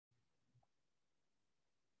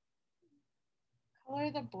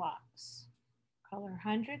Color the blocks. Color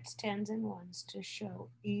hundreds, tens, and ones to show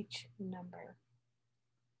each number.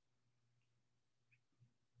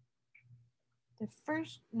 The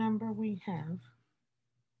first number we have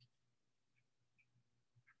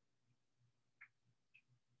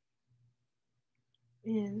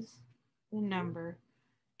is the number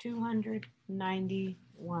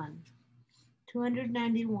 291.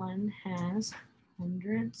 291 has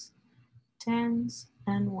hundreds, tens,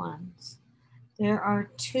 and ones. There are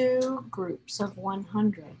two groups of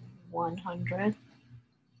 100, 100,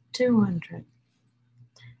 200.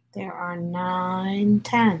 There are 9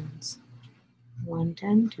 tens, 1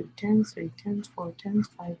 10, 2 tens, 3 tens, 4 tens,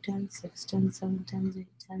 5 tens, 6 tens, 7 tens, 8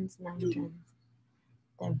 tens, 9 tens.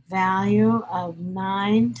 The value of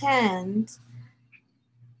 9 tens,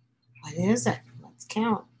 what is it? Let's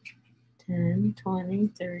count. 10, 20,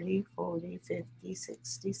 30, 40, 50,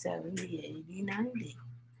 60, 70, 80, 90.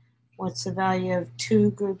 What's the value of two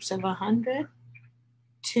groups of 100?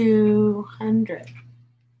 200.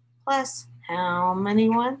 Plus how many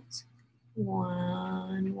ones?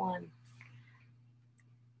 1, 1.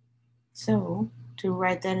 So to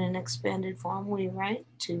write that in expanded form, we write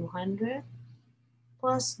 200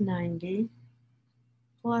 plus 90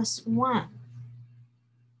 plus 1.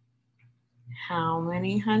 How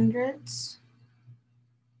many hundreds?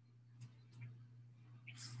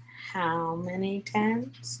 How many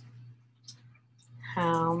tens?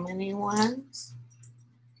 How many ones?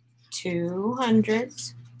 2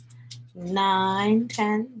 hundreds, 9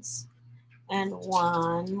 tens, and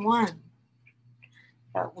 1 1.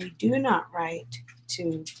 But we do not write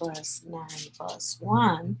 2 plus 9 plus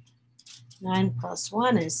 1. 9 plus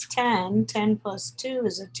 1 is 10. 10 plus 2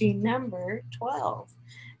 is a team number, 12.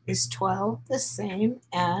 Is 12 the same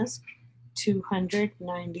as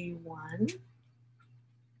 291?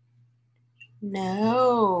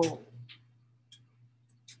 No.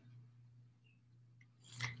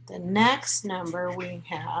 The next number we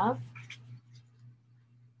have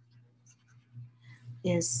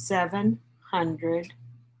is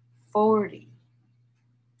 740.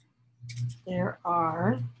 There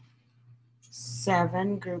are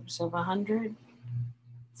 7 groups of 100,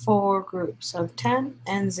 4 groups of 10,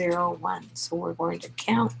 and 0 1. So we're going to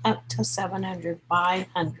count up to 700 by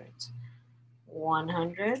hundreds.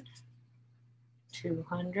 100,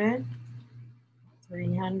 200,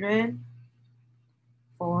 300,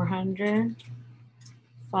 400,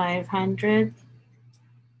 500,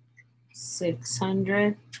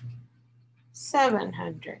 600,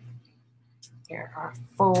 700. There are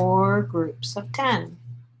 4 groups of 10.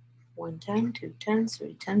 1 10, 2 10s,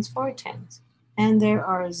 3 10s, 4 10s. And there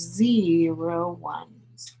are 0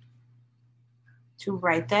 ones. To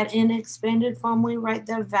write that in expanded form, we write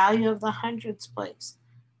the value of the hundreds place.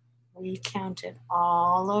 We counted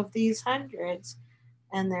all of these hundreds,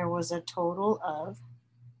 and there was a total of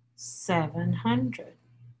 700.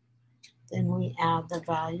 Then we add the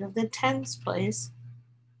value of the tens place,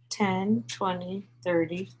 10, 20,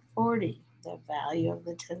 30, 40. The value of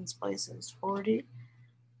the tens place is 40.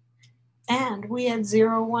 And we had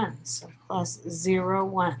 0 ones, so plus 0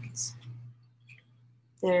 ones.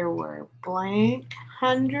 There were blank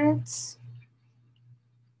hundreds,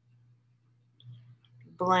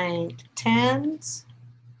 blank tens,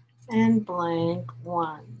 and blank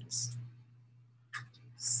ones.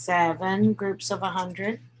 7 groups of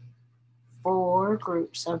 100, 4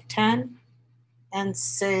 groups of 10, and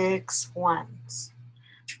 6 ones.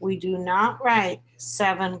 We do not write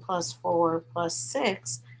 7 plus 4 plus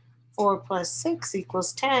 6. 4 plus 6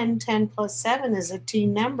 equals 10. 10 plus 7 is a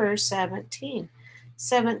team number, 17.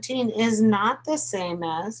 17 is not the same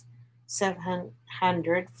as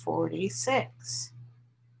 746.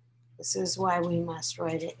 This is why we must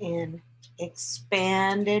write it in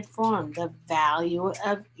expanded form, the value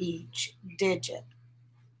of each digit.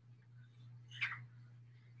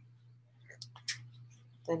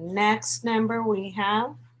 The next number we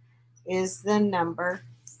have is the number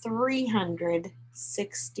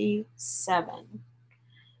 367.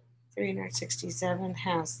 367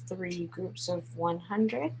 has 3 groups of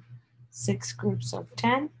 100, 6 groups of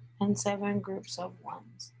 10, and 7 groups of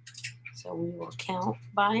ones. So we will count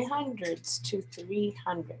by hundreds to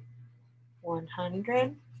 300.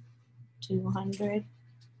 100, 200,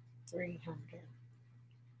 300.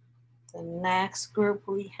 The next group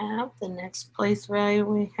we have, the next place value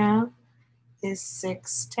we have is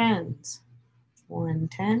 6 tens. 1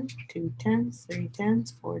 10, 2 10s, 3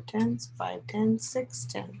 10s, 4 10s, 5 10s, 6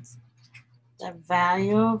 10s. The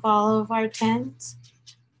value of all of our tens,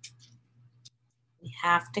 we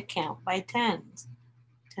have to count by tens.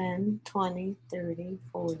 10, 20, 30,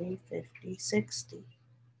 40, 50, 60.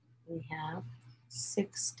 We have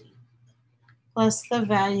 60. Plus the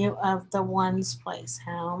value of the ones place.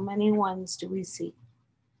 How many ones do we see?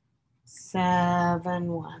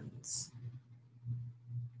 7 ones.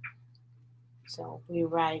 So we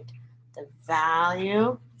write the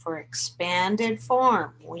value for expanded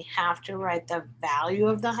form. We have to write the value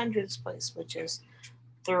of the hundreds place, which is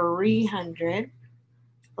 300,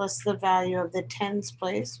 plus the value of the tens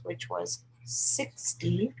place, which was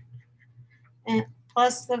 60, and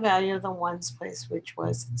plus the value of the ones place, which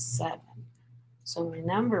was 7. So my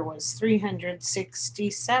number was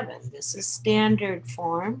 367. This is standard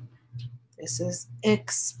form. This is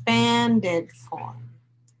expanded form.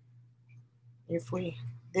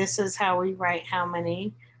 This is how we write how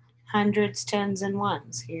many hundreds, tens, and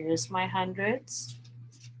ones. Here's my hundreds,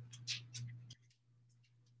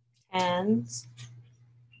 tens,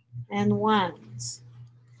 and ones.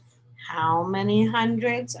 How many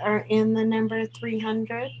hundreds are in the number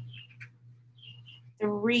 300?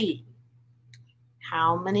 3.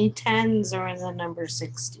 How many tens are in the number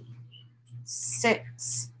 60?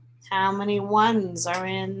 6. How many ones are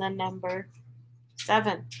in the number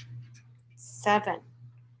 7? 7.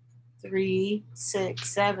 3,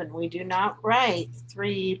 6, 7. We do not write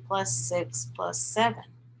 3 plus 6 plus 7.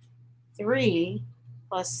 3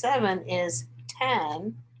 plus 7 is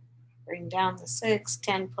 10. Bring down the 6.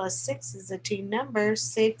 10 plus 6 is a team number,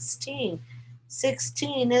 16.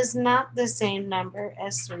 16 is not the same number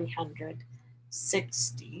as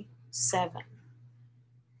 367.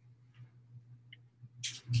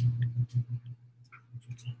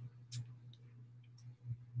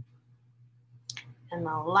 And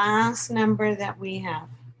the last number that we have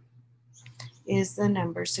is the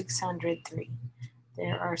number 603.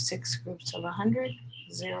 There are 6 groups of 100,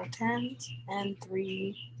 0 tens, and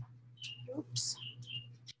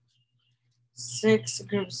 6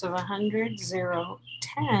 groups of 100, 0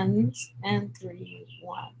 tens, and 3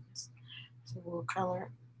 ones. So we'll color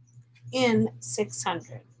in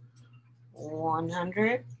 600.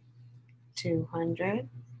 100, 200,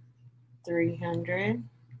 300,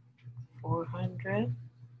 400,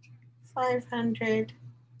 500,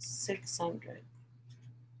 600.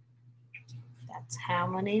 That's how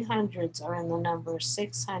many hundreds are in the number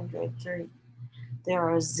 603. There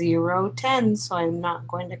are 0 tens, so I'm not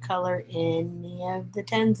going to color any of the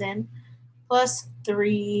tens in, plus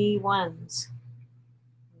 3 ones.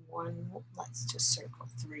 Let's just circle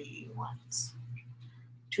 3 ones.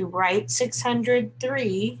 To write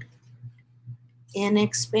 603 in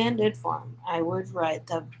expanded form, I would write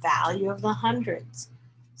the value of the hundreds,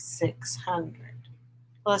 600,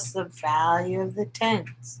 plus the value of the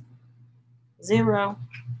tens, 0,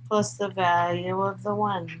 plus the value of the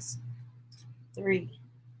ones, 3.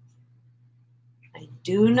 I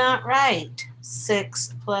do not write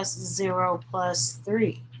 6 plus 0 plus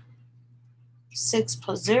 3. 6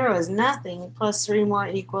 plus 0 is nothing, plus 3 more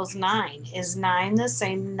equals 9. Is 9 the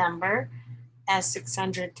same number as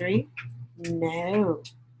 603? No.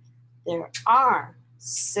 There are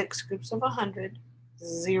 6 groups of 100,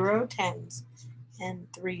 0 tens, and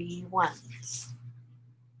 3 ones.